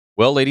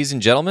Well, ladies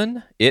and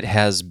gentlemen, it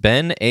has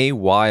been a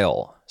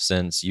while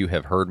since you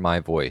have heard my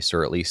voice,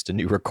 or at least a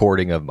new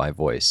recording of my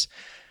voice.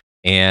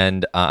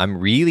 And I'm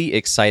really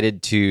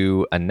excited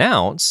to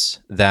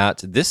announce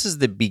that this is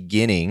the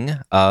beginning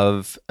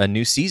of a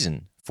new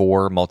season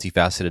for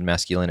Multifaceted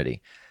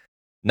Masculinity.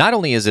 Not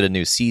only is it a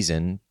new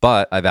season,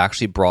 but I've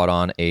actually brought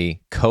on a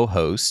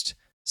co-host,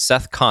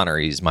 Seth Connor.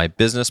 He's my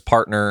business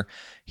partner.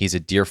 He's a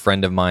dear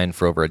friend of mine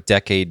for over a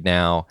decade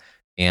now.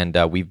 And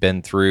we've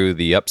been through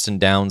the ups and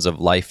downs of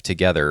life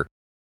together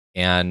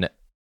and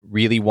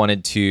really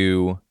wanted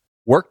to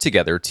work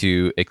together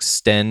to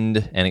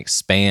extend and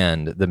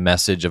expand the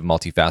message of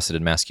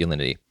multifaceted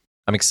masculinity.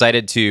 I'm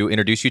excited to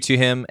introduce you to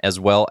him as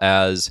well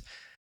as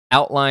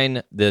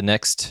outline the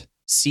next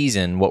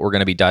season, what we're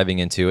going to be diving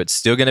into. It's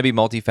still going to be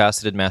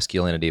multifaceted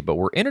masculinity, but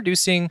we're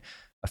introducing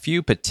a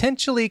few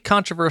potentially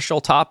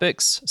controversial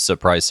topics.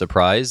 Surprise,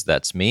 surprise,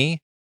 that's me.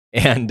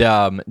 And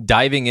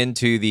diving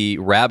into the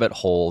rabbit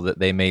hole that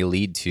they may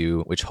lead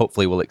to, which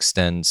hopefully will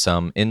extend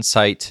some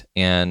insight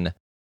and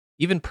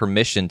even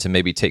permission to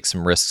maybe take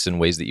some risks in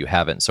ways that you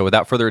haven't. So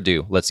without further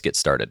ado, let's get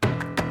started.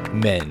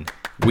 Men,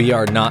 we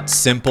are not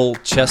simple,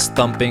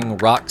 chest-thumping,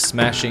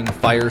 rock-smashing,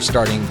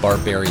 fire-starting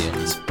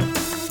barbarians.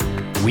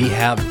 We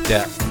have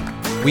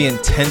depth. We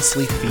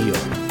intensely feel.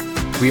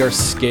 We are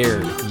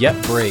scared,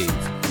 yet brave.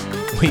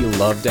 We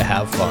love to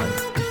have fun.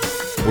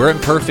 We're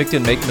imperfect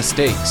and make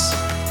mistakes.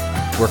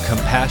 We're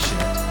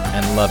compassionate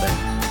and loving.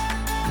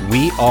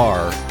 We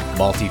are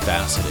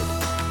multifaceted.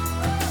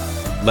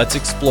 Let's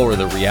explore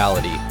the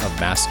reality of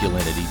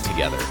masculinity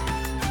together.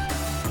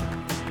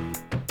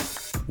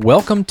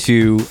 Welcome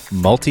to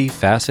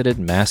Multifaceted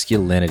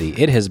Masculinity.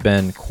 It has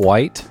been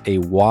quite a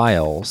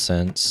while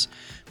since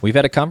we've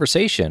had a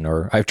conversation,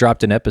 or I've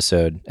dropped an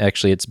episode.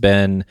 Actually, it's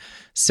been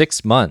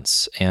 6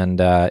 months, and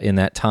in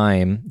that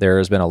time, there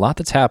has been a lot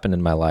that's happened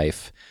in my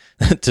life,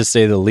 to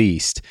say the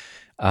least.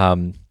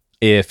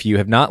 If you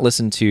have not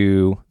listened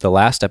to the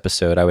last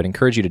episode, I would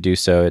encourage you to do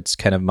so. It's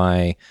kind of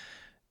my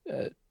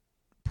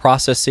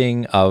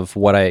processing of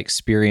what I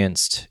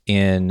experienced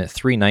in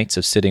 3 nights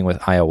of sitting with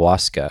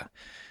ayahuasca,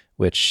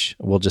 which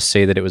we'll just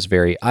say that it was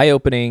very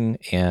eye-opening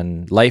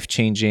and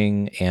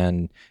life-changing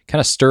and kind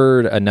of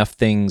stirred enough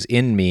things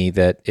in me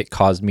that it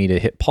caused me to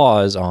hit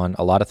pause on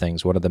a lot of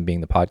things, one of them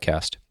being the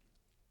podcast.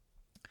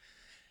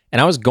 And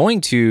I was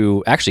going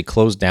to actually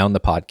close down the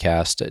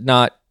podcast,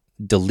 not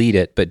delete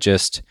it, but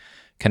just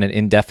kind of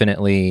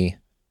indefinitely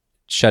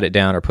shut it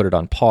down or put it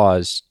on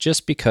pause,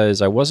 just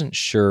because I wasn't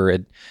sure.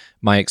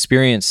 My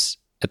experience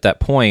at that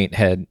point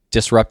had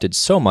disrupted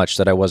so much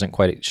that I wasn't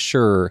quite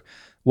sure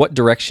what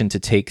direction to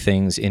take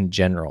things in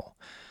general.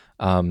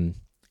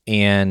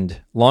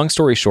 And long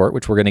story short,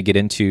 which we're going to get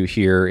into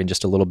here in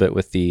just a little bit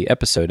with the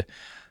episode,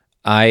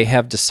 I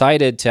have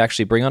decided to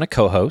actually bring on a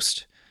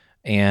co-host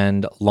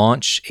and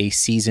launch a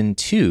season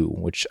 2,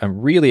 which I'm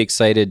really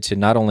excited to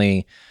not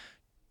only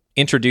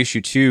introduce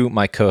you to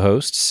my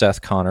co-host,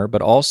 Seth Connor,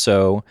 but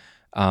also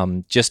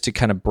just to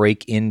kind of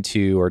break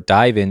into or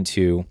dive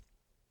into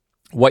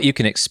what you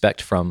can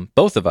expect from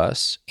both of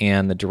us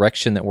and the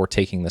direction that we're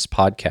taking this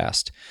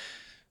podcast.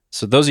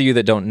 So those of you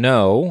that don't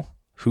know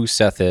who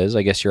Seth is,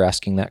 I guess you're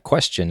asking that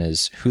question,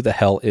 is who the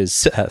hell is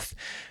Seth?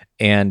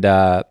 And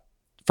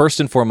first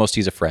and foremost,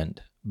 he's a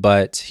friend,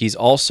 but he's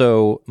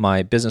also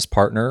my business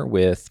partner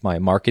with my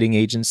marketing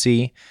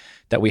agency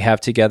that we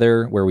have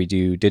together where we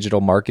do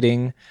digital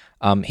marketing.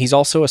 He's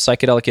also a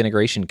psychedelic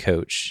integration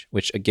coach,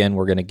 which again,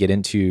 we're going to get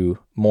into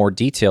more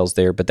details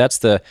there, but that's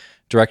the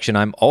direction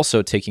I'm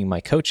also taking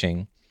my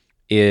coaching,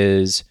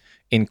 is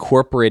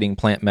incorporating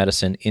plant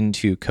medicine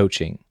into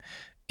coaching.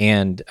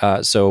 And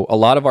so a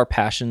lot of our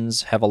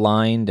passions have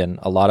aligned and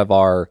a lot of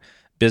our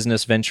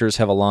business ventures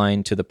have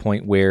aligned to the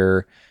point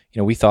where,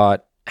 we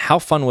thought, how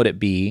fun would it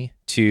be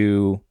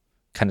to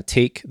kind of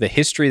take the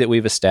history that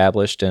we've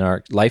established in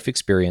our life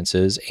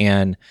experiences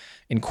and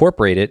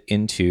incorporate it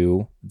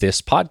into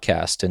this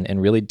podcast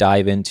and really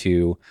dive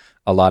into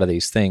a lot of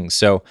these things.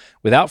 So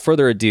without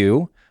further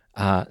ado,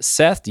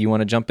 Seth, do you want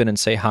to jump in and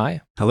say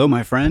hi? Hello,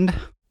 my friend.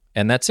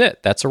 And that's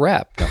it. That's a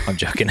wrap. No, I'm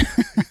joking.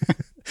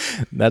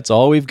 That's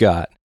all we've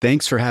got.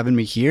 Thanks for having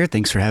me here.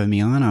 Thanks for having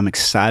me on. I'm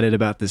excited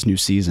about this new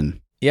season.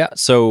 Yeah.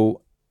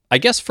 So I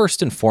guess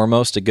first and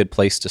foremost, a good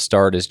place to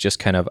start is just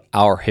kind of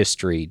our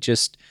history,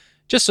 just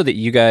so that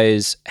you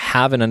guys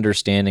have an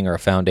understanding or a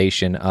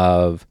foundation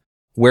of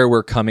where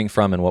we're coming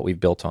from and what we've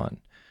built on.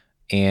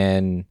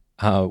 And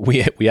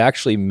we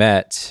actually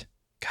met,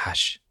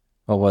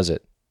 what was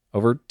it?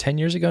 Over 10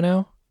 years ago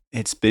now?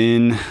 It's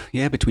been,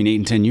 between 8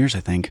 and 10 years, I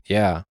think.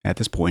 Yeah. At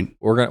this point.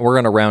 We're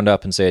gonna round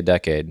up and say a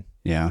decade.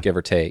 Yeah. Give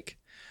or take.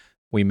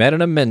 We met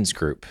in a men's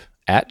group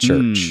at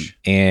church,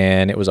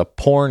 and it was a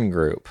porn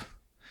group.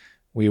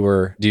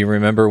 Do you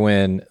remember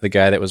when the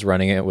guy that was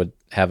running it would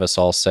have us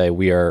all say,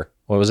 we are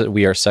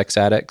sex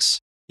addicts?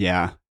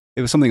 Yeah.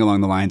 It was something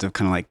along the lines of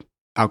kind of like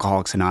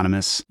Alcoholics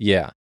Anonymous.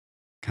 Yeah.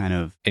 Kind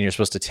of. And you're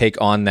supposed to take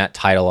on that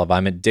title of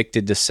I'm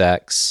addicted to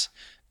sex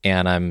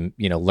and I'm,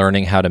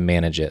 learning how to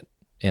manage it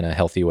in a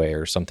healthy way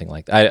or something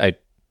like that.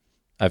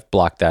 I've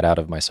blocked that out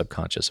of my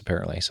subconscious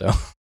apparently. So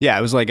Yeah,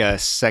 it was like a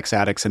Sex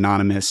Addicts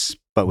Anonymous,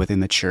 but within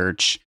the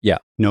church. Yeah.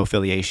 No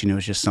affiliation. It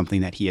was just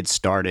something that he had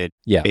started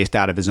Yeah. based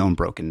out of his own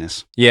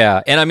brokenness.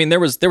 yeah, and I mean there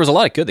was a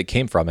lot of good that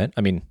came from it.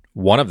 I mean,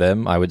 one of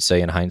them I would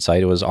say in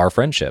hindsight was our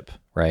friendship,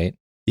 right?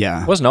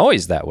 Yeah. It wasn't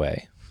always that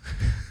way.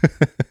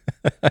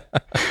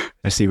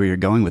 I see where you're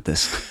going with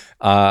this.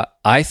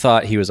 I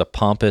thought he was a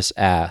pompous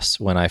ass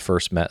when I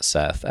first met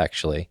Seth,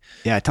 actually.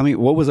 Yeah, tell me,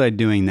 what was I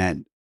doing that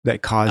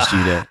caused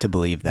you to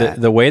believe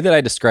that? The way that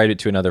I described it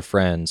to another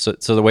friend, so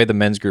the way the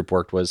men's group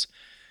worked was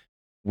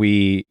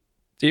it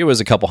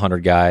was a couple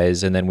hundred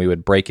guys, and then we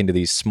would break into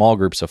these small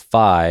groups of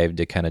 5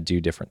 to kind of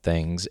do different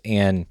things.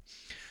 And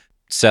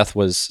Seth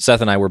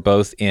and I were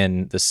both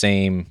in the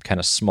same kind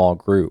of small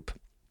group.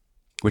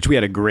 Which we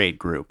had a great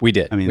group. We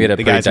did. I mean, we had a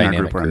the pretty guys in our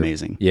dynamic group were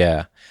amazing.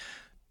 Yeah.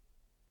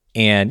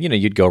 And,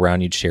 you'd go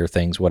around, you'd share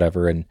things,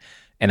 whatever. And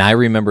I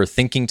remember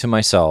thinking to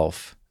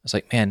myself, I was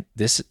like, man,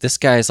 this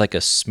guy is like a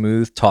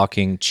smooth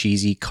talking,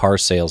 cheesy car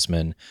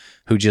salesman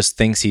who just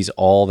thinks he's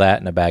all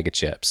that in a bag of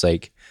chips.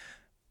 Like,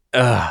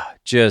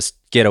 just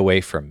get away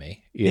from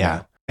me. You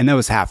know? And that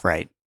was half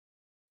right.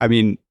 I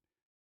mean,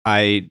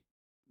 I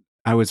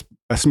was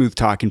a smooth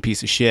talking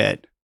piece of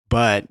shit,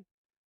 but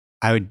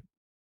I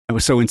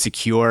was so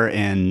insecure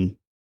and,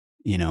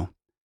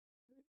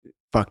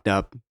 fucked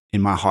up in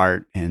my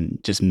heart and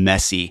just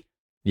messy.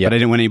 Yep. But I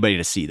didn't want anybody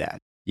to see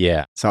that.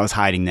 Yeah. So I was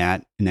hiding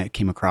that, and that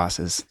came across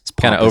as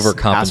kind of pompous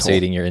overcompensating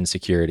asshole. your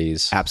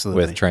insecurities.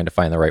 Absolutely. With trying to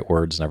find the right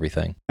words and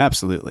everything.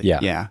 Absolutely. Yeah.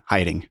 Yeah.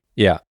 Hiding.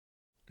 Yeah.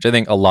 Which I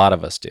think a lot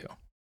of us do.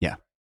 Yeah.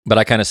 But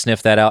I kind of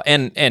sniffed that out.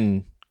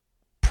 And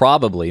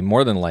probably,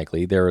 more than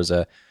likely, there was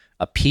a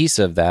piece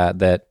of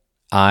that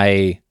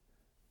I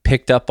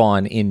picked up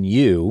on in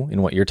you,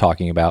 in what you're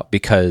talking about,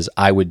 because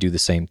I would do the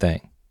same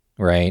thing,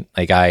 right?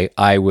 Like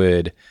I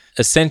would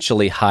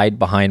essentially hide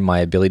behind my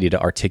ability to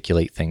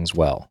articulate things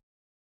well.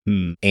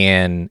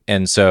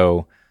 And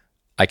so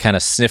I kind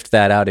of sniffed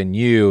that out in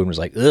you and was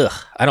like, ugh,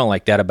 I don't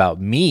like that about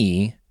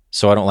me.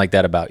 So I don't like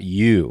that about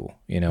you,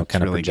 That's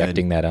kind of really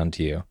projecting that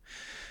onto you.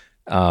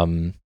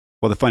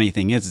 Well, the funny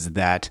thing is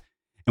that,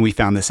 and we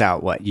found this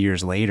out,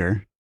 years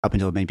later, up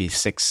until maybe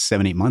 6,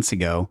 7, 8 months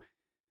ago,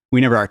 we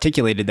never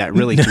articulated that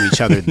really to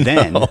each other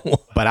then. No.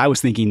 But I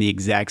was thinking the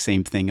exact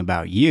same thing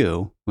about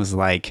you, was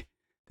like,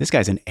 this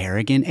guy's an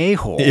arrogant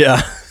a-hole.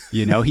 Yeah.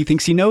 He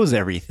thinks he knows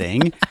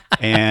everything.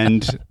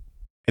 And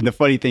the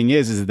funny thing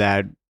is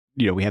that,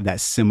 we have that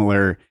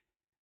similar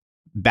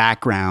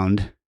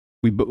background.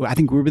 I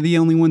think we were the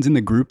only ones in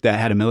the group that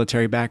had a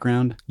military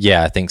background.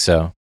 Yeah, I think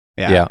so.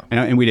 Yeah.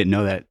 And we didn't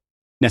know that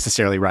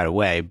necessarily right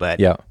away, but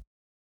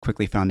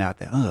quickly found out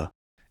that,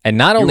 and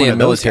not only one a of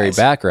those military guys.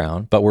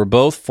 background, but we're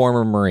both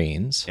former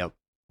Marines. Yep.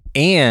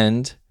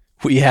 And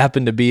we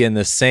happen to be in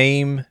the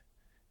same,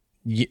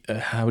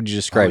 how would you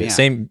describe it?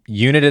 Same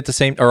unit at the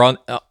same, or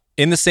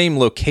in the same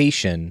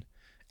location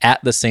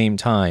at the same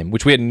time,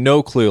 which we had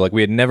no clue. Like,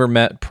 we had never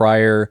met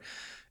prior.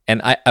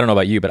 And I don't know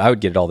about you, but I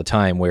would get it all the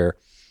time where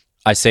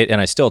I say, and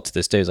I still to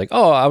this day is like,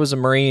 oh, I was a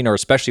Marine, or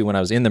especially when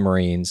I was in the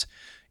Marines,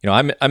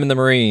 I'm in the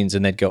Marines,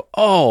 and they'd go,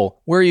 oh,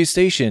 where are you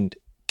stationed?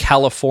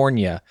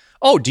 California.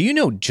 Oh, do you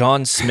know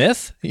John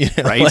Smith?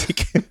 Right.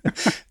 Like,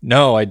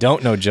 no, I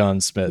don't know John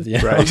Smith.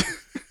 Right.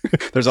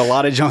 There's a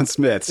lot of John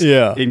Smiths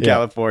in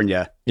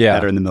California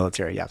that are in the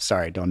military. Yeah.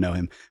 Sorry, don't know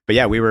him. But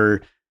yeah, we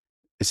were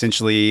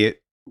essentially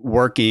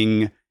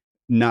working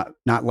not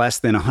less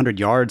than 100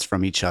 yards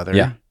from each other.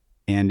 Yeah.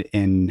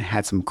 And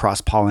had some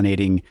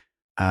cross-pollinating,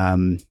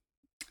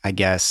 I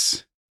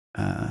guess,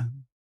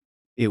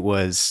 it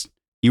was,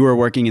 you were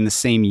working in the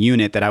same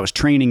unit that I was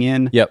training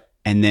in. Yep.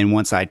 And then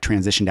once I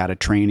transitioned out of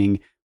training,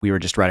 we were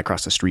just right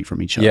across the street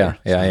from each other.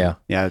 Yeah.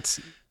 Yeah,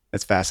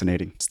 that's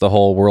fascinating. It's the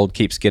whole world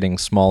keeps getting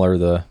smaller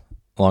the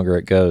longer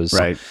it goes.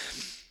 Right.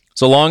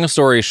 So long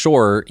story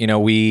short,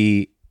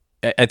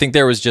 I think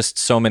there was just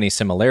so many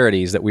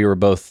similarities that we were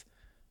both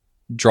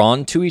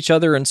drawn to each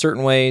other in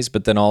certain ways,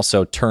 but then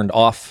also turned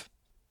off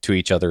to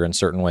each other in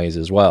certain ways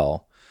as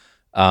well.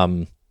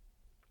 And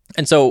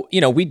so,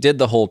 we did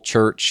the whole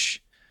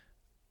church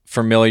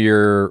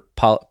familiar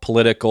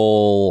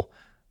political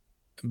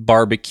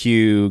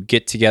barbecue,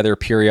 get together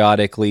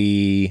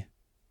periodically,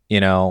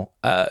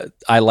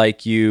 I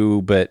like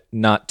you, but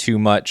not too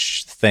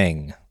much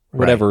thing,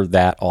 whatever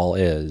that all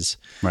is.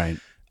 Right.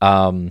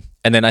 And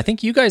then I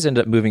think you guys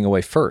ended up moving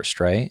away first,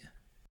 right?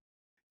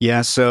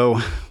 Yeah. So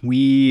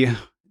the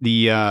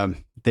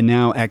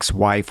now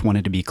ex-wife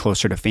wanted to be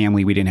closer to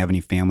family. We didn't have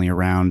any family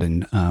around,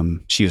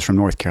 and she was from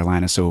North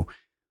Carolina. So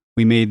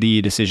we made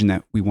the decision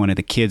that we wanted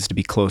the kids to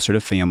be closer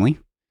to family.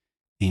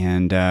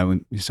 And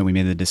so we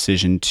made the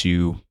decision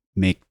to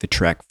make the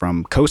trek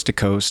from coast to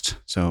coast,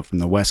 so from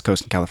the West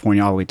Coast in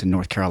California all the way to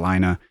North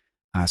Carolina,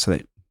 so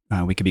that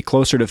we could be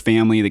closer to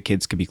family, the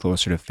kids could be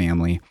closer to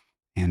family.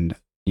 And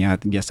I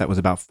guess that was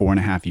about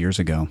 4.5 years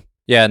ago.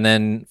 Yeah, and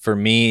then for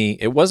me,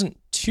 it wasn't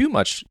too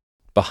much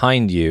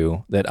behind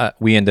you that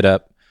we ended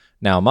up,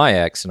 now my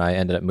ex and I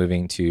ended up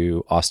moving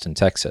to Austin,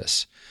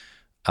 Texas.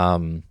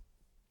 And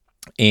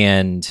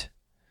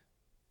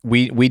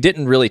we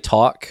didn't really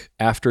talk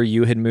after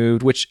you had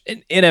moved, which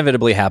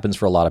inevitably happens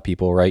for a lot of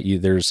people, right?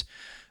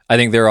 I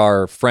think there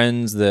are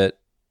friends that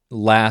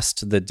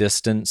last the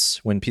distance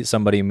when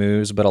somebody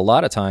moves, but a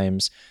lot of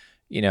times,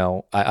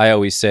 I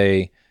always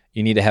say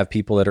you need to have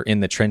people that are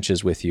in the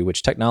trenches with you,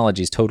 which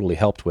technology's totally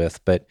helped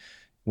with, but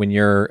when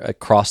you're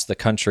across the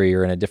country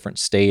or in a different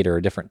state or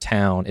a different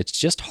town, it's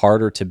just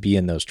harder to be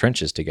in those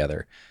trenches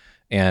together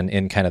and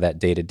in kind of that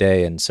day to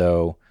day. And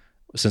so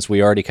since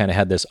we already kind of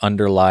had this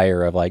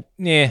underlier of like,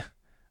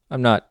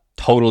 I'm not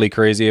totally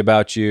crazy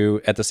about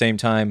you. At the same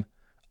time,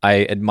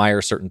 I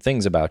admire certain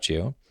things about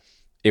you.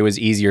 It was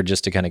easier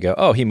just to kind of go,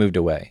 oh, he moved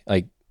away.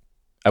 Like,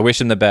 I wish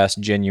him the best,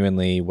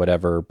 genuinely,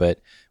 whatever, but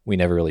we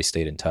never really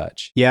stayed in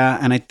touch. Yeah.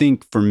 And I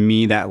think for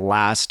me, that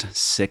last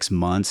 6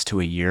 months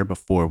to a year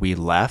before we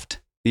left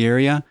the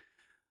area,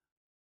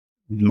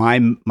 my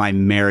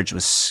marriage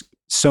was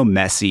so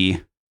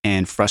messy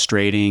and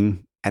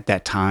frustrating at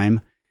that time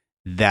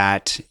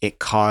that it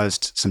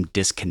caused some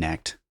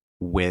disconnect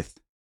with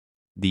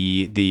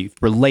the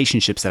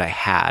relationships that I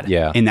had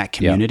in that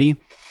community.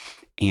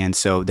 Yeah. And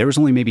so there was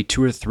only maybe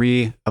 2 or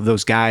 3 of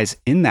those guys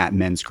in that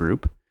men's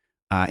group,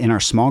 in our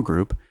small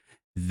group,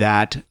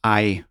 that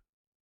I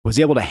was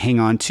able to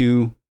hang on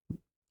to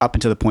up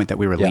until the point that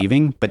we were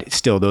leaving. But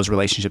still, those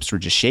relationships were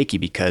just shaky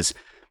because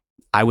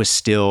I was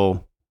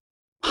still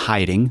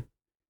hiding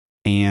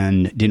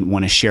and didn't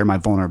want to share my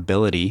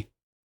vulnerability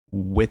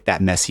with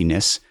that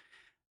messiness.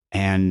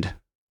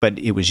 But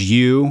it was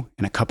you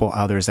and a couple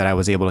others that I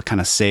was able to kind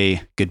of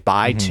say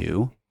goodbye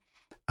to.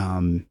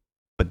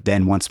 But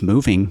then once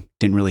moving,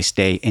 didn't really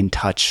stay in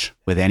touch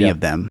with any of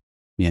them.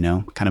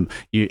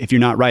 If you're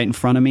not right in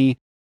front of me,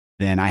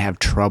 then I have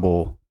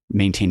trouble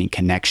maintaining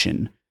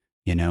connection,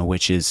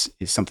 which is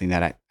something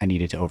that I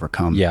needed to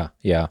overcome.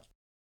 Yeah.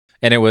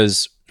 And it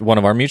was one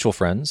of our mutual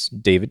friends,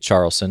 David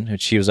Charlson,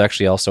 which he was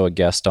actually also a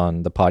guest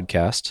on the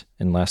podcast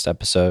in last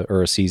episode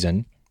or a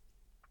season.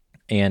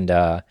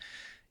 And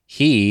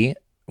he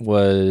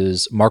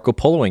was Marco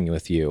Poloing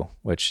with you,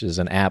 which is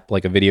an app,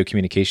 like a video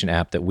communication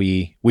app that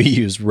we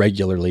use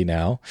regularly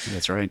now.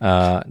 That's right.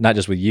 Not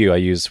just with you, I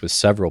use with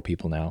several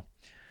people now.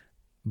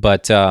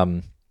 But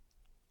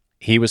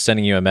he was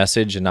sending you a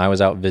message, and I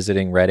was out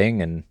visiting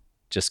Redding, and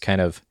just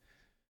kind of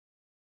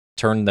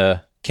turned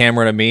the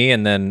camera to me,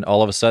 and then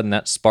all of a sudden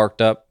that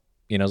sparked up.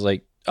 I was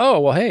like, "Oh,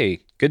 well,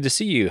 hey, good to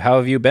see you. How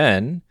have you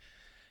been?"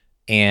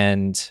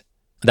 And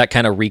that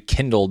kind of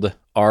rekindled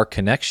our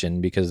connection,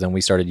 because then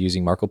we started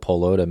using Marco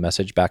Polo to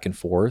message back and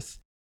forth.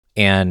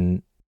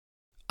 And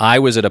I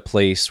was at a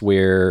place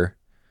where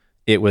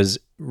it was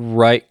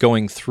right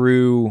going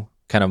through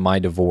kind of my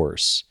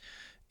divorce.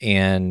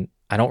 And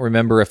I don't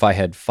remember if I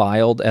had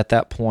filed at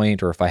that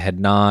point or if I had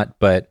not,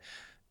 but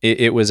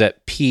it was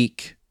at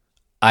peak.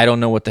 I don't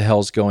know what the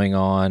hell's going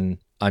on.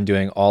 I'm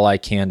doing all I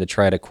can to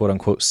try to quote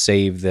unquote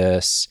save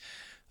this.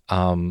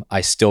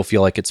 I still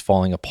feel like it's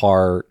falling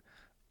apart.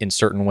 In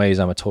certain ways,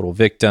 I'm a total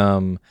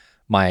victim.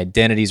 My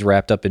identity's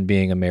wrapped up in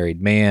being a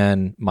married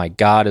man. My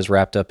God is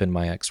wrapped up in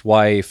my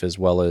ex-wife, as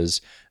well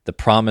as the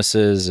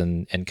promises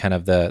and kind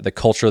of the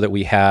culture that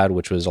we had,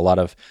 which was a lot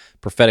of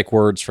prophetic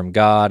words from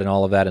God and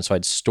all of that. And so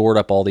I'd stored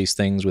up all these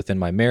things within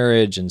my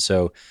marriage. And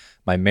so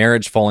my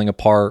marriage falling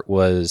apart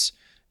was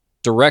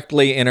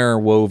directly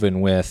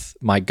interwoven with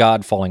my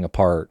God falling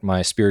apart,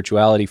 my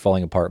spirituality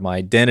falling apart, my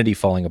identity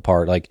falling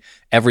apart. Like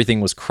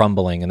everything was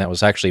crumbling. And that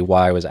was actually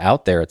why I was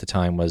out there at the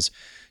time. Was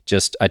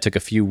just, I took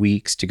a few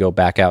weeks to go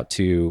back out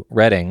to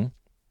Redding,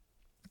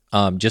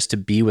 just to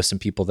be with some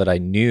people that I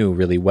knew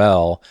really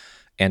well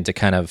and to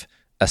kind of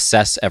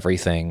assess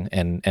everything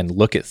and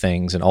look at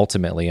things. And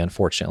ultimately,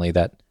 unfortunately,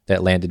 that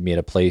landed me at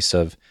a place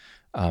of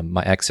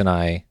my ex and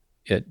I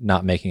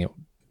not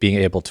being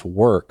able to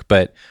work.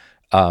 But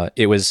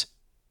it was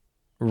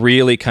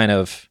really kind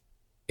of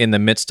in the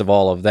midst of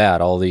all of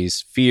that, all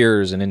these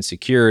fears and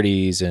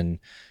insecurities and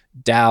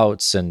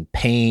doubts and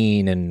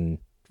pain and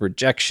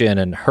rejection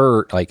and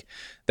hurt, like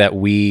that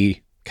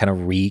we kind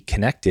of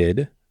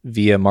reconnected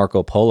via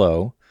Marco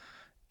Polo.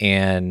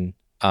 And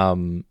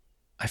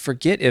I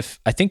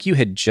think you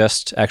had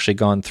just actually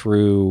gone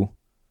through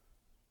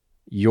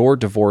your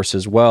divorce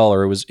as well,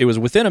 or it was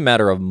within a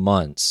matter of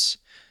months.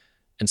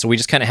 And so we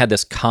just kind of had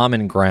this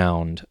common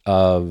ground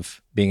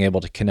of being able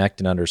to connect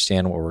and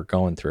understand what we're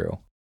going through.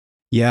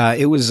 Yeah,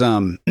 it was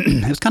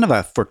it was kind of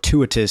a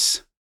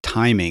fortuitous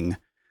timing,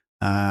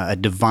 a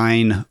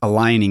divine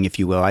aligning, if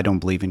you will. I don't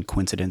believe in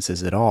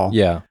coincidences at all.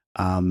 Yeah.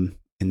 And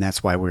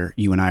that's why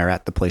you and I are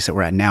at the place that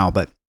we're at now.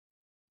 But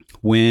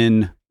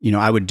when,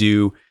 I would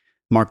do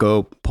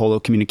Marco Polo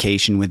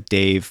communication with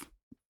Dave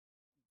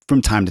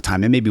from time to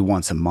time, and maybe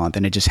once a month,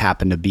 and it just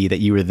happened to be that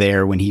you were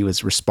there when he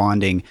was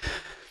responding.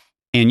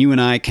 And you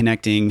and I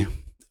connecting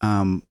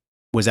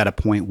was at a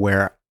point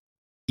where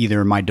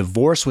either my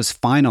divorce was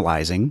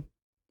finalizing,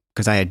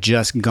 because I had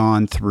just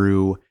gone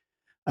through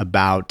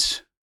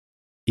about,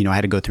 I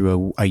had to go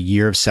through a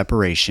year of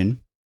separation,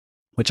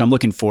 which I'm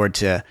looking forward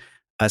to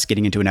us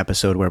getting into an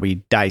episode where we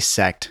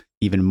dissect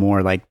even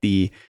more like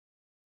the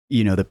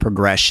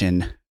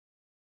progression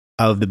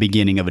of the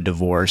beginning of a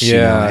divorce.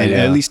 Yeah, and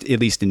yeah. at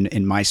least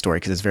in my story,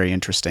 because it's very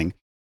interesting.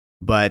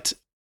 But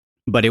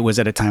it was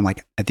at a time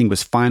like I think it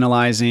was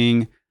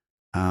finalizing.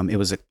 It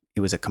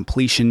was a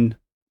completion,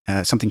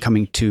 something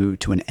coming to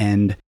an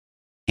end,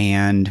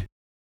 and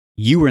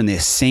you were in the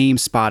same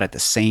spot at the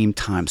same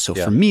time. So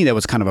Yeah. for me, that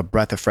was kind of a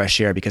breath of fresh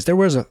air, because there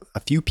was a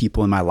few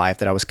people in my life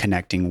that I was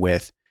connecting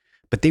with,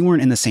 but they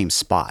weren't in the same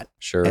spot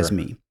Sure. as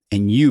me.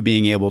 And you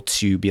being able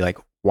to be like,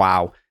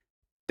 wow,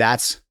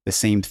 that's the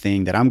same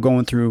thing that I'm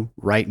going through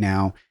right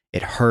now.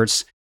 It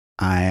hurts.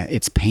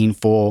 It's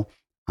painful.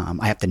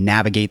 I have to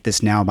navigate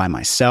this now by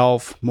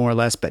myself, more or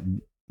less. But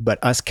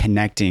us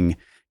connecting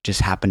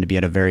just happened to be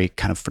at a very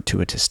kind of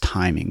fortuitous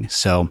timing.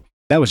 So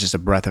that was just a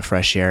breath of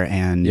fresh air.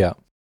 And Yeah.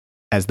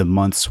 as the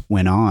months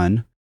went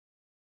on,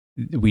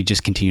 we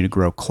just continued to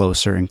grow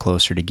closer and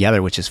closer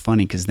together, which is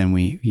funny because then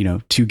we,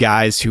 two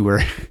guys who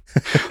were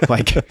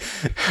like,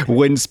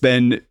 wouldn't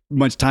spend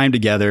much time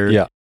together,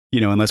 Yeah.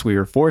 Unless we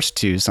were forced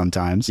to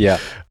sometimes, Yeah.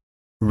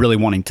 really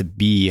wanting to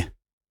be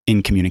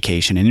in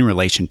communication and in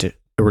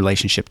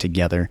relationship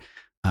together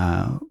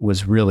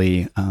was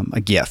really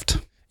a gift.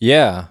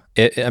 Yeah.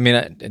 I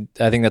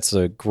think that's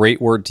a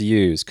great word to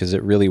use because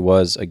it really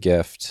was a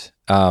gift.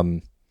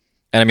 And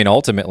I mean,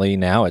 ultimately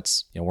now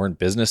it's, we're in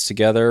business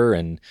together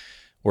and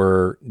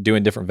we're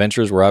doing different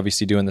ventures. We're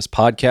obviously doing this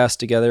podcast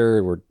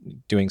together. We're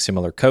doing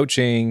similar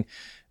coaching.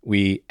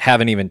 We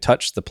haven't even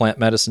touched the plant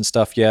medicine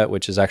stuff yet,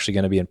 which is actually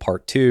going to be in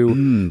part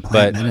 2.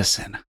 Plant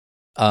medicine.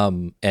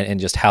 And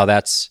just how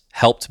that's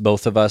helped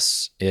both of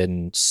us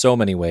in so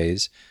many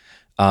ways.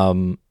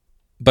 But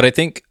I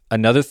think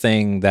another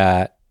thing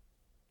that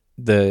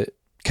the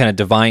kind of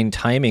divine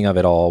timing of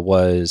it all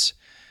was,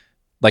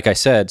 like I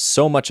said,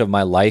 so much of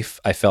my life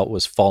I felt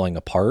was falling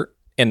apart,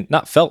 and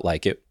not felt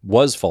like it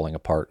was falling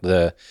apart.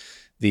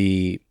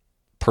 The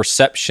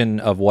perception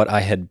of what I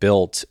had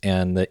built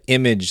and the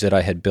image that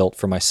I had built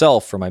for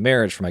myself, for my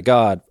marriage, for my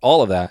God,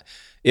 all of that,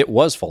 it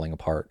was falling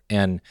apart.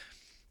 And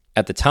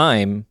at the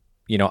time,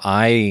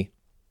 I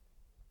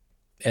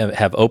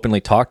have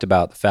openly talked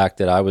about the fact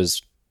that I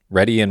was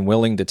ready and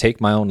willing to take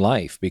my own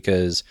life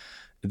because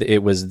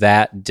it was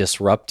that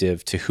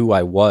disruptive to who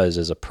I was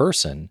as a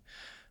person.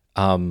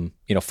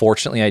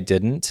 Fortunately I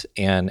didn't.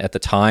 And at the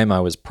time I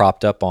was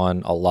propped up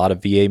on a lot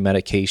of VA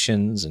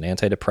medications and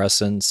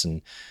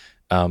antidepressants.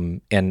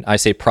 And I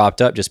say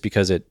propped up just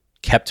because it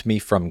kept me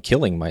from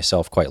killing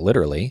myself quite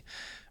literally,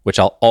 which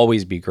I'll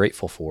always be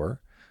grateful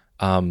for.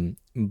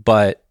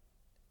 But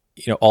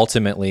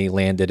ultimately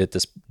landed at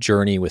this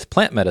journey with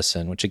plant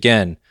medicine, which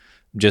again,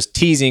 just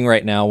teasing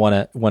right now,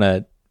 want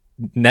to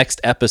next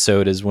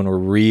episode is when we're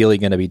really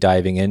going to be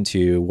diving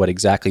into what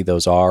exactly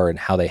those are and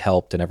how they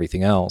helped and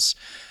everything else.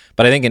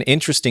 But I think an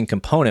interesting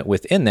component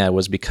within that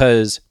was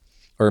because,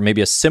 or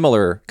maybe a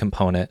similar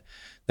component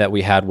that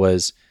we had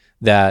was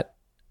that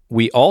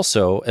we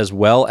also, as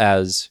well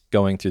as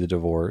going through the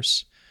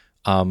divorce,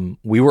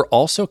 we were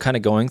also kind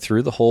of going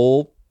through the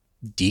whole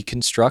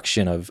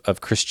deconstruction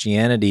of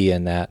Christianity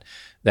and that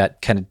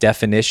kind of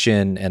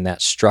definition and that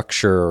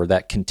structure or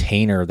that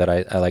container that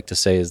I like to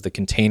say is the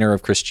container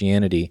of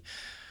Christianity,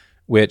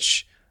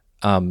 which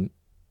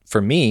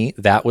for me,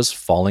 that was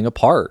falling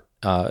apart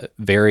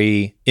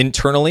very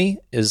internally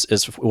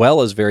as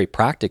well as very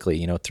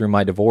practically. Through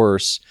my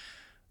divorce,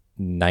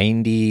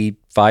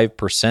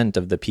 95%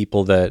 of the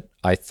people that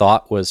I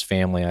thought was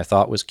family, I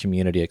thought was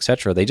community,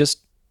 etc., they just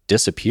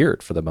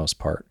disappeared for the most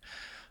part.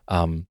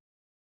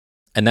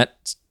 And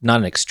that's not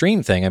an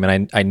extreme thing. I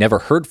mean, I never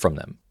heard from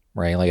them,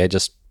 right? Like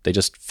they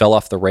just fell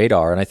off the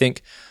radar. And I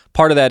think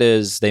part of that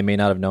is they may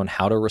not have known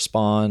how to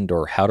respond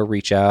or how to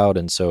reach out.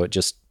 And so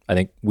I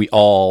think we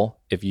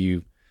all, if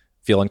you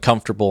feel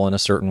uncomfortable in a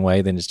certain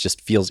way, then it just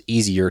feels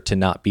easier to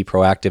not be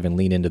proactive and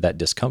lean into that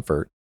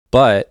discomfort.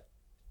 But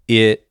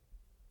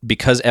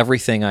because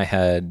everything I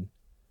had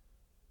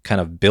kind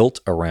of built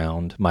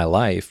around my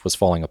life was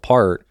falling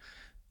apart,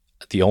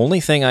 the only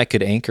thing I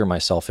could anchor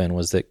myself in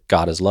was that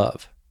God is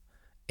love.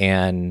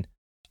 And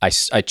I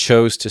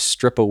chose to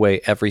strip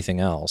away everything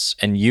else.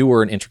 And you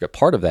were an intricate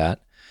part of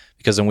that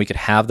because then we could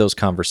have those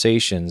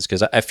conversations.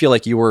 Because I feel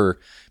like you were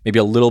maybe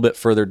a little bit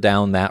further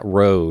down that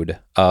road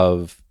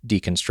of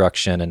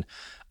deconstruction. And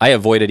I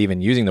avoided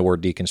even using the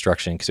word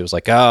deconstruction because it was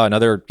like,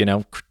 another,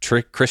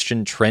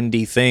 Christian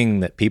trendy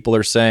thing that people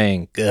are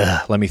saying,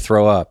 let me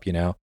throw up,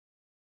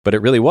 But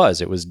it really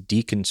was. It was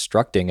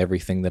deconstructing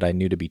everything that I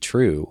knew to be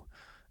true.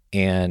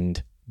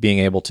 And being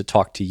able to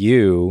talk to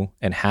you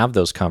and have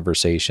those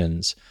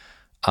conversations,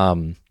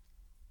 I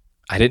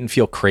didn't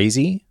feel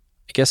crazy,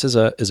 I guess is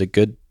a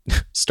good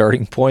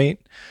starting point.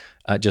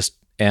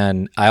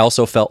 And I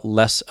also felt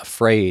less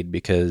afraid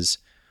because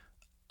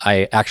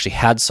I actually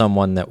had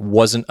someone that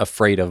wasn't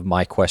afraid of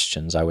my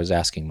questions I was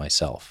asking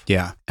myself.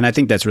 Yeah. And I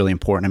think that's really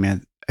important. I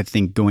mean, I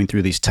think going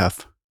through these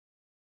tough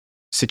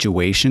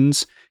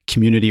situations,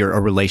 community or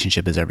a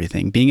relationship is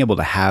everything. Being able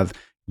to have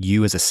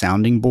you as a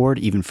sounding board,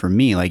 even for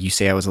me, like you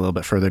say, I was a little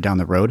bit further down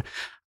the road.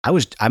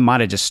 I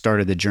might have just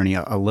started the journey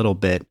a little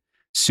bit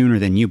sooner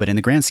than you, but in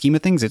the grand scheme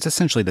of things, it's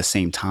essentially the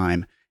same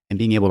time. And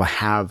being able to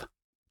have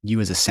you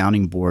as a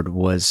sounding board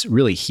was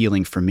really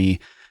healing for me,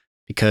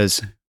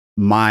 because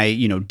my,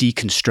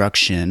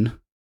 deconstruction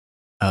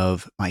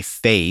of my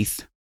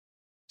faith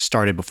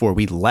started before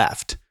we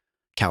left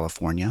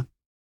California.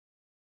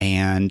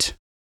 And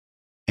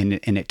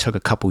it took a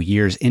couple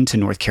years into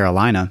North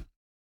Carolina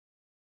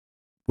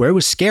where it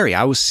was scary.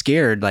 I was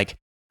scared. Like,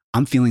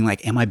 I'm feeling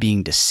like, am I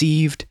being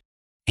deceived?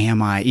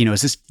 Am I,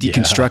 is this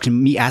deconstruction,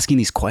 me asking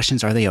these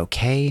questions? Are they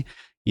okay?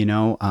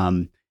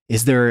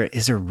 Is there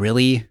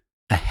really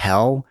a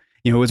hell?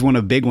 It was one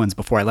of the big ones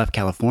before I left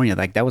California.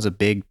 Like, that was a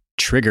big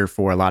trigger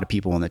for a lot of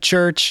people in the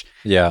church.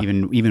 Yeah.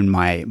 Even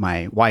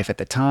my wife at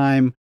the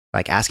time,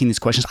 like, asking these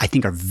questions, I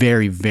think are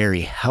very,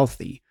 very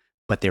healthy,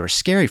 but they were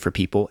scary for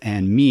people.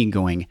 And me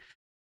going,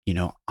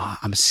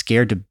 I'm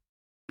scared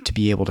to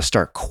be able to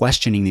start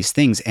questioning these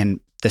things. And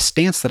the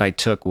stance that I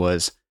took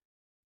was,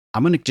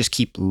 I'm going to just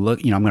keep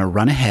looking, I'm going to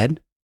run ahead.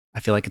 I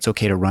feel like it's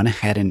okay to run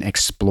ahead and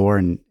explore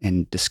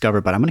and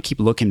discover, but I'm going to keep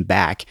looking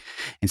back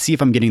and see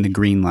if I'm getting the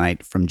green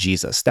light from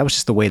Jesus. That was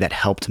just the way that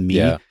helped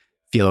me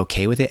feel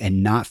okay with it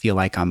and not feel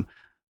like I'm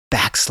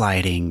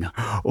backsliding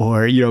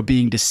or,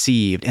 being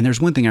deceived. And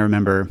there's one thing I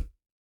remember,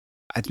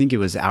 I think it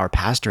was our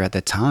pastor at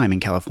the time in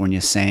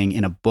California saying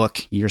in a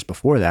book years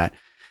before that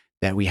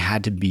we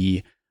had to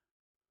be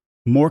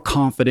more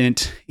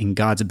confident in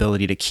God's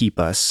ability to keep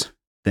us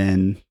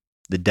than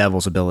the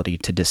devil's ability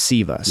to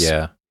deceive us.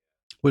 Yeah.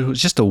 It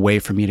was just a way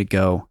for me to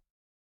go.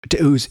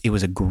 It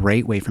was a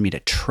great way for me to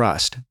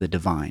trust the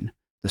divine,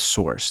 the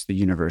source, the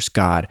universe,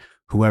 God,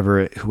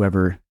 whoever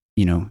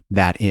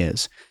that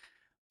is.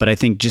 But I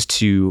think just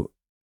to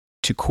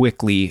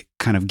quickly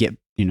kind of get,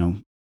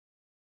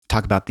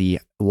 talk about the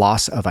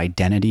loss of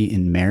identity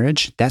in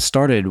marriage, that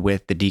started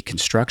with the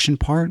deconstruction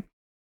part,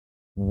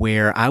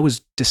 where I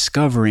was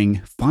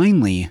discovering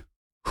finally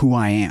who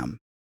I am.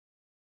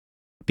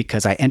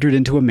 Because I entered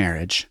into a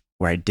marriage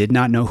where I did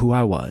not know who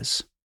I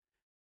was.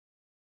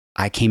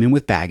 I came in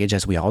with baggage,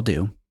 as we all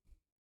do.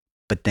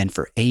 But then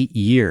for 8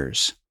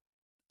 years,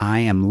 I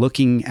am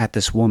looking at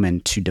this woman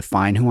to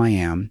define who I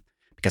am,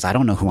 because I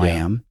don't know who I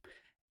am.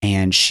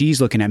 And she's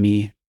looking at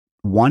me,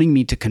 wanting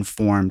me to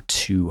conform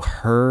to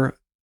her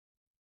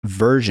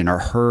version or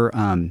her,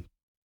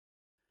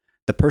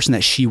 the person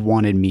that she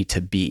wanted me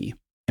to be.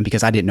 And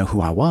because I didn't know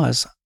who I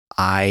was,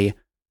 I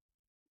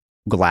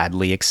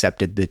gladly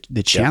accepted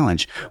the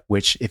challenge,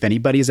 which, if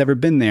anybody has ever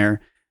been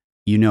there,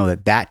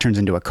 that turns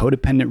into a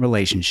codependent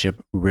relationship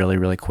really,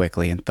 really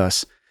quickly, and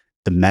thus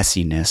the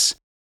messiness.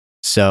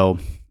 So,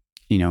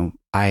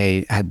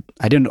 I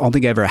don't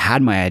think I ever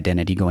had my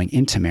identity going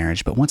into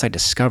marriage, but once I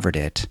discovered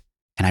it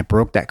and I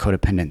broke that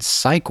codependent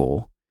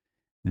cycle,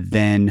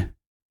 then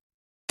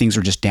things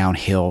were just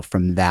downhill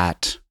from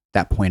that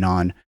point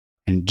on,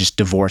 and just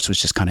divorce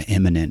was just kind of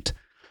imminent.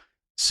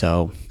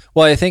 So,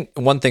 well, I think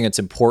one thing that's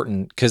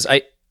important, because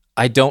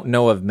I don't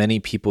know of many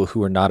people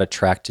who are not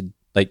attracted,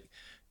 like,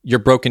 your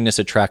brokenness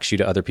attracts you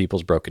to other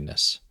people's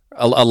brokenness.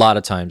 A lot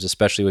of times,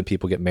 especially when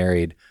people get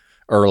married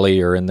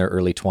early or in their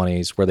early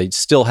 20s, where they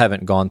still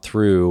haven't gone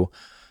through,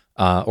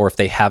 or if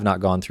they have not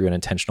gone through an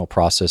intentional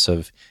process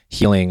of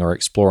healing or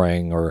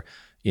exploring or,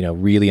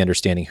 really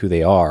understanding who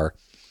they are,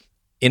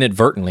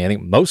 inadvertently, I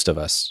think most of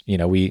us,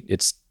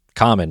 it's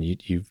common.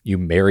 You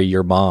marry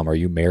your mom or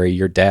you marry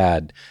your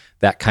dad,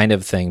 that kind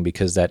of thing,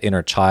 because that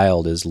inner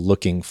child is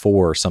looking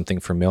for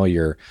something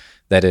familiar,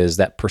 that is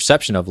that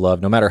perception of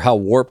love, no matter how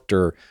warped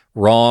or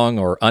wrong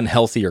or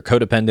unhealthy or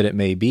codependent it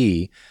may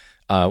be.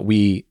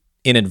 We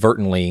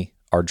inadvertently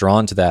are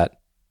drawn to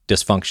that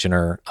dysfunction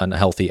or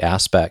unhealthy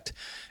aspect.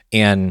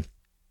 And,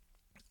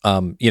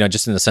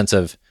 just in the sense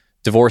of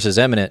divorce is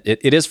imminent,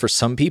 it is for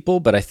some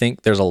people, but I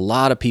think there's a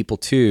lot of people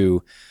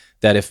too,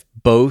 that if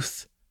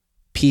both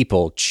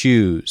people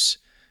choose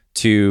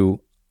to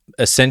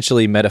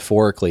essentially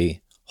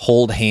metaphorically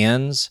hold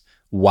hands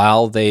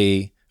while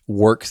they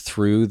work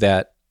through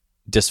that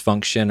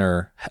dysfunction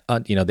or,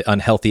 the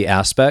unhealthy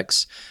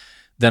aspects,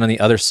 then on the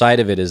other side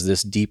of it is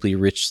this deeply,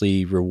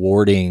 richly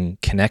rewarding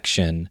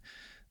connection.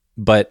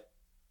 But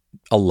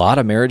a lot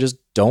of marriages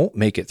don't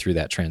make it through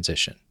that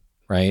transition,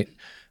 right?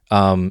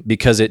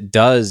 Because it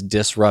does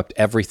disrupt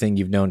everything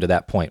you've known to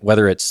that point,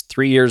 whether it's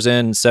 3 years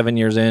in, 7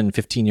 years in,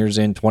 15 years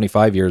in,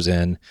 25 years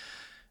in.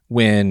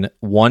 When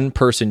one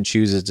person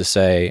chooses to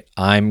say,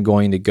 I'm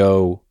going to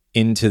go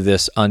into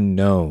this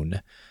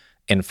unknown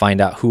and find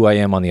out who I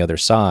am on the other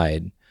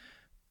side,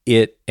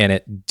 it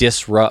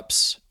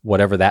disrupts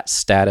whatever that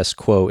status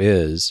quo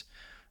is.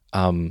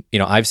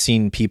 I've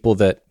seen people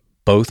that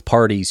both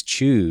parties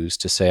choose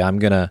to say, I'm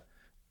going to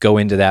go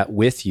into that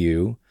with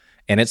you,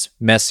 and it's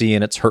messy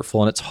and it's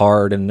hurtful and it's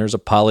hard and there's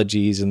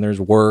apologies and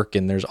there's work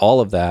and there's all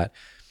of that.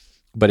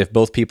 But if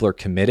both people are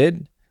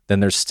committed, then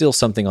there's still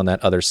something on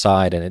that other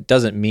side. And it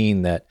doesn't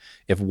mean that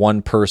if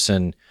one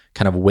person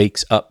kind of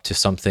wakes up to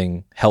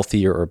something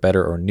healthier or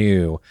better or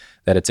new,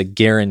 that it's a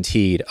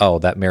guaranteed,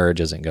 that marriage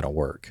isn't going to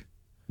work.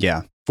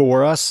 Yeah.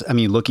 For us,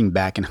 looking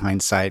back in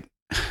hindsight,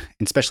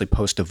 especially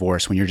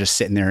post-divorce, when you're just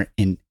sitting there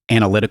in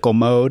analytical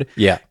mode,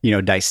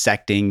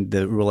 dissecting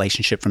the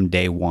relationship from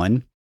day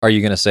one. Are you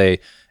going to say,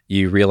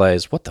 you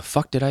realize, what the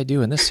fuck did I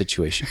do in this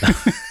situation?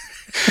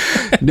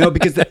 No,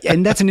 because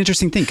and that's an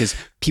interesting thing, because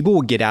people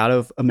will get out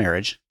of a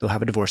marriage, they'll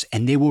have a divorce,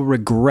 and they will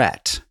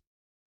regret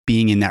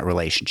being in that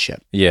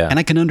relationship. Yeah. And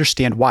I can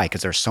understand why,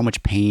 because there's so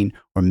much pain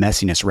or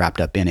messiness wrapped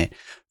up in it.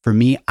 For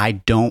me, I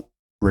don't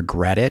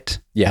regret it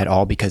at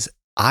all, because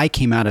I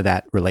came out of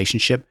that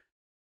relationship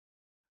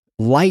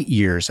light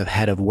years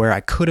ahead of where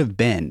I could have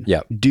been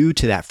due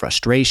to that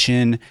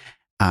frustration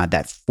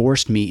that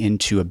forced me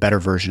into a better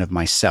version of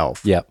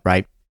myself.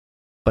 Right.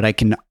 But I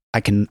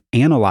can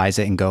analyze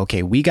it and go,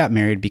 okay, we got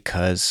married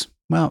because,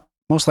 well,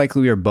 most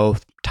likely we were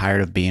both tired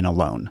of being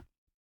alone,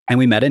 and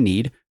we met a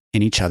need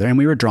in each other, and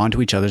we were drawn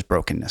to each other's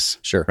brokenness.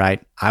 Sure.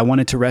 Right. I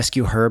wanted to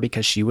rescue her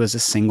because she was a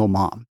single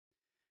mom,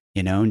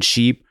 and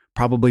she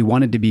probably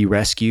wanted to be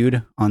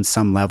rescued on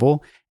some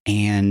level.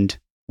 And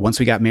once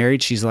we got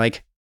married, she's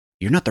like,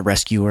 you're not the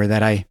rescuer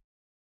that I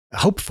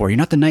hoped for. You're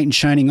not the knight in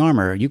shining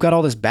armor. You've got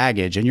all this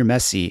baggage and you're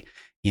messy,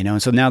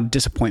 and so now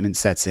disappointment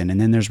sets in,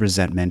 and then there's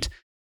resentment.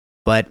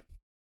 But,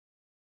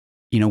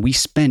 we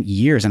spent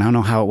years, and I don't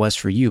know how it was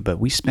for you, but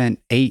we spent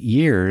 8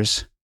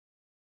 years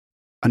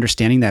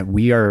understanding that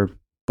we are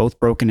both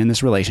broken in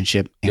this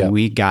relationship, and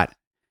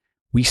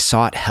we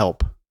sought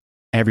help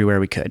everywhere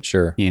we could.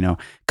 Sure.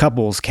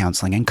 Couples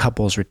counseling and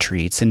couples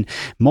retreats and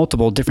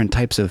multiple different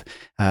types of,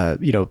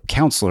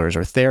 counselors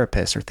or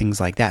therapists or things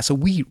like that. So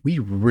we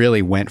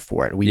really went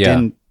for it. We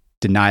didn't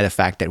deny the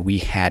fact that we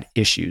had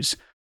issues.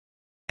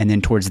 And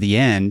then towards the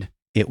end,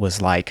 it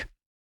was like,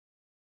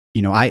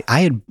 I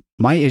had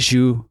my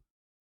issue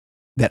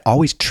that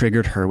always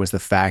triggered her was the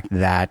fact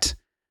that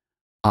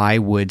I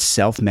would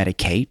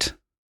self-medicate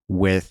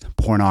with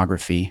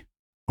pornography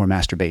or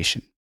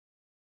masturbation.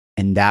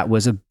 And that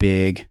was a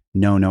big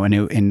no.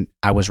 And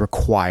I was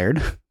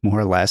required, more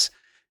or less,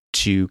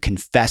 to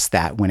confess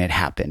that when it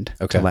happened,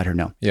 to let her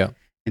know. Yeah.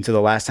 And so the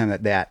last time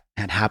that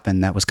had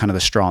happened, that was kind of the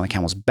straw on the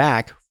camel's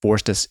back,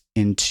 forced us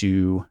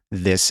into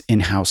this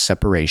in-house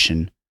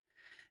separation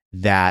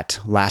that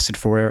lasted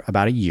for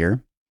about a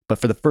year. But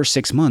for the first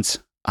 6 months,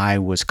 I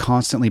was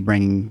constantly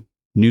bringing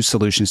new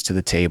solutions to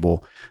the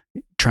table,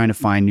 trying to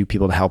find new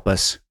people to help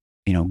us,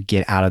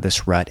 get out of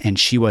this rut. And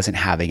she wasn't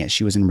having it.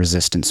 She was in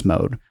resistance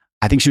mode.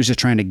 I think she was just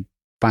trying to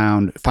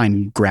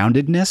find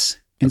groundedness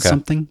in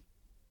something.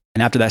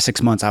 And after that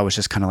 6 months, I was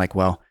just kind of like,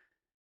 well,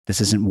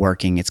 this isn't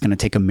working. It's going to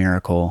take a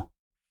miracle,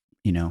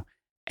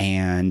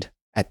 And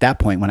at that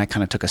point, when I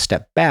kind of took a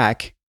step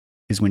back,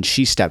 is when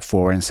she stepped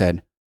forward and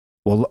said,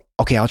 well,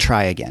 okay, I'll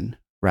try again.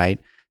 Right.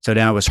 So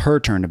now it was her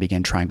turn to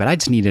begin trying, but I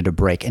just needed a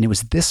break. And it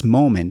was this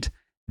moment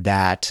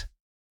that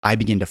I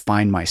began to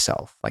find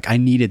myself. Like, I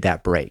needed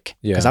that break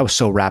because I was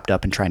so wrapped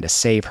up in trying to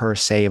save her,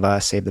 save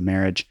us, save the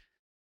marriage.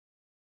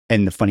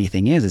 And the funny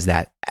thing is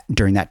that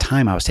during that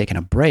time I was taking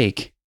a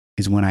break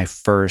is when I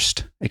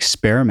first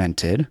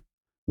experimented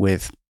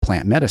with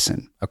plant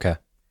medicine. Okay.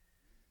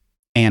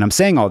 And I'm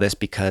saying all this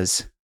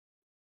because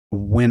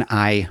in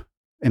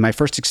my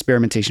first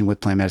experimentation with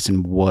plant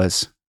medicine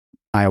was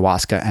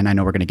ayahuasca, and I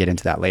know we're going to get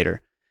into that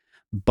later.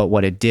 But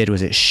what it did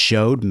was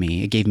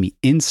it gave me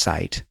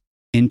insight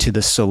into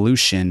the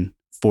solution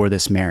for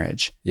this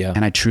marriage. Yeah.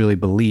 And I truly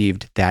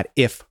believed that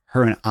if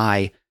her and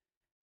I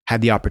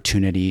had the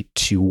opportunity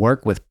to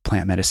work with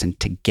plant medicine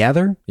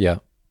together,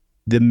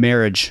 the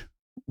marriage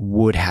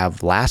would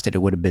have lasted. It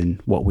would have been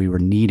what we were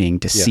needing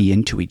to see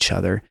into each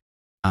other.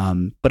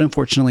 But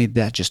unfortunately,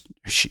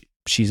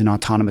 she's an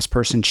autonomous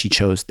person. She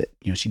chose that,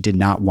 she did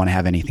not want to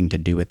have anything to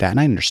do with that.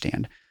 And I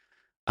understand.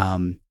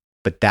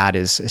 But that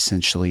is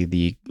essentially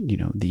the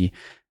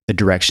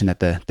direction that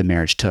the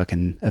marriage took.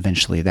 And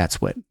eventually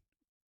that's what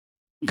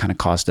kind of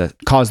caused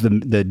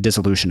the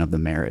dissolution of the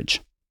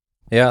marriage.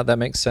 Yeah, that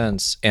makes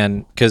sense.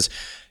 And because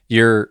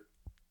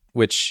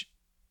which,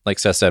 like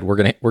Seth said, we're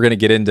gonna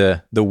get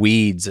into the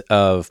weeds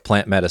of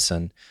plant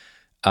medicine.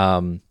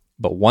 But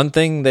one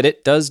thing that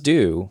it does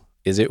do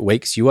is it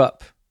wakes you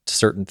up to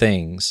certain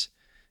things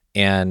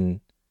and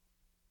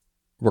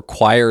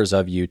requires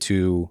of you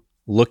to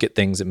look at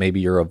things that maybe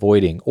you're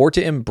avoiding, or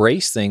to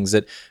embrace things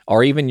that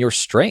are even your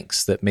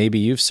strengths that maybe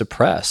you've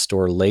suppressed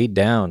or laid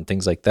down,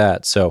 things like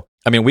that. So,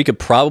 I mean, we could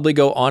probably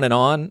go on and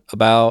on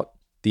about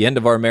the end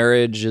of our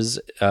marriages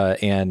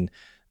and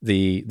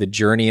the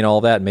journey and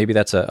all that. Maybe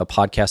that's a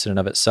podcast in and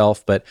of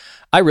itself, but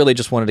I really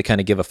just wanted to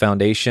kind of give a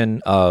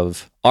foundation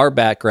of our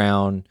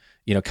background,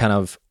 kind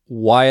of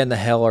why in the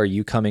hell are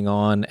you coming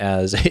on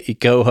as a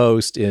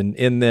co-host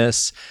in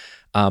this?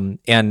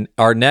 And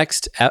our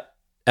next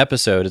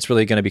episode, it's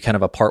really going to be kind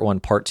of a part 1,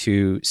 part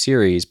 2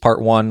 series.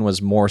 Part 1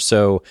 was more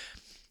so,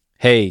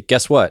 hey,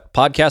 guess what?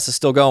 Podcast is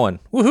still going.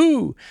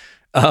 Woohoo!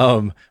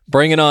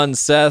 Bringing on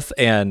Seth,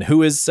 and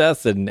who is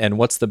Seth, and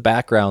what's the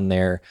background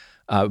there.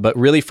 But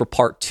really for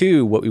part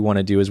 2, what we want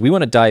to do is we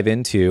want to dive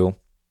into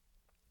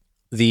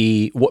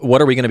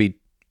what are we going to be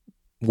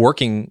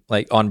working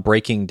on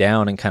breaking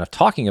down and kind of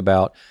talking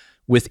about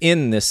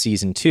within this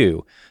season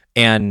 2.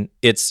 And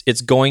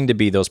it's going to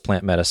be those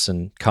plant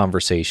medicine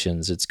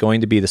conversations. It's going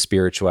to be the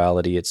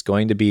spirituality. It's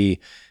going to be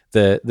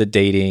the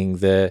dating,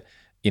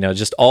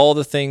 just all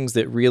the things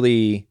that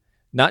really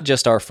not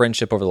just our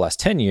friendship over the last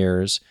 10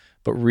 years,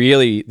 but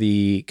really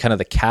the kind of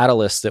the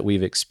catalyst that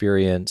we've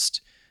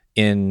experienced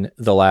in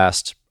the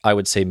last, I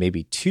would say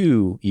maybe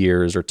 2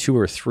 years or 2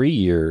 or 3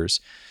 years,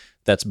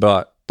 that's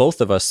brought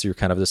both of us through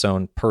kind of this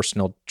own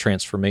personal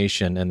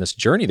transformation and this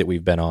journey that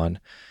we've been on.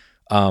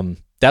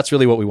 That's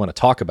really what we want to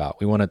talk about.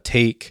 We want to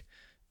take,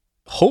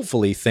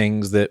 hopefully,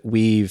 things that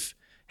we've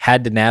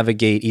had to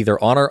navigate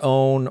either on our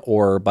own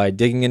or by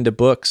digging into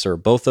books, or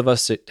both of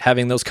us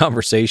having those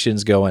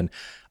conversations going,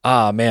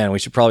 man, we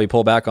should probably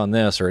pull back on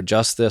this or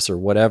adjust this or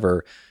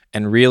whatever,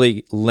 and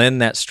really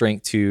lend that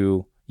strength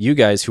to you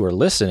guys who are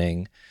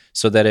listening,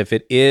 so that if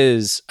it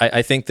is,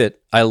 I think that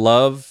I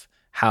love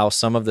how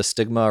some of the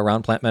stigma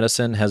around plant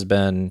medicine has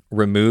been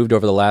removed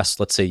over the last,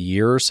 let's say,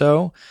 year or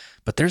so,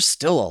 but there's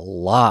still a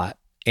lot,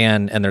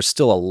 and there's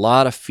still a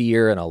lot of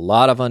fear and a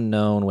lot of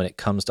unknown when it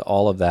comes to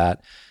all of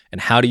that.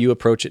 And how do you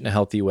approach it in a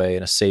healthy way,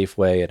 in a safe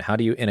way, and how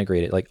do you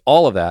integrate it? Like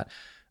all of that,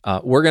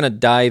 we're going to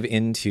dive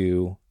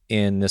into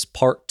in this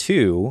part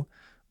 2.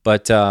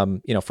 But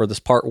for this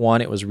part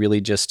 1, it was really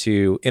just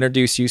to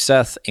introduce you,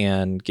 Seth,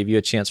 and give you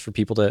a chance for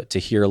people to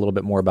hear a little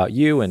bit more about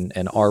you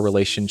and our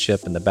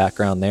relationship and the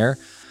background there.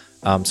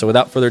 So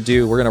without further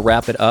ado, we're going to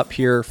wrap it up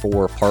here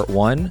for part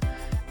 1,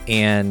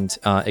 and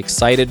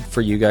excited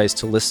for you guys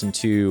to listen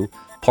to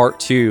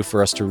part 2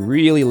 for us to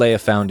really lay a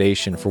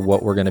foundation for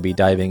what we're going to be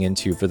diving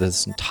into for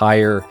this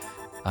entire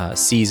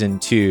season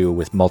 2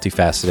 with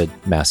multifaceted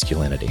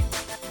masculinity.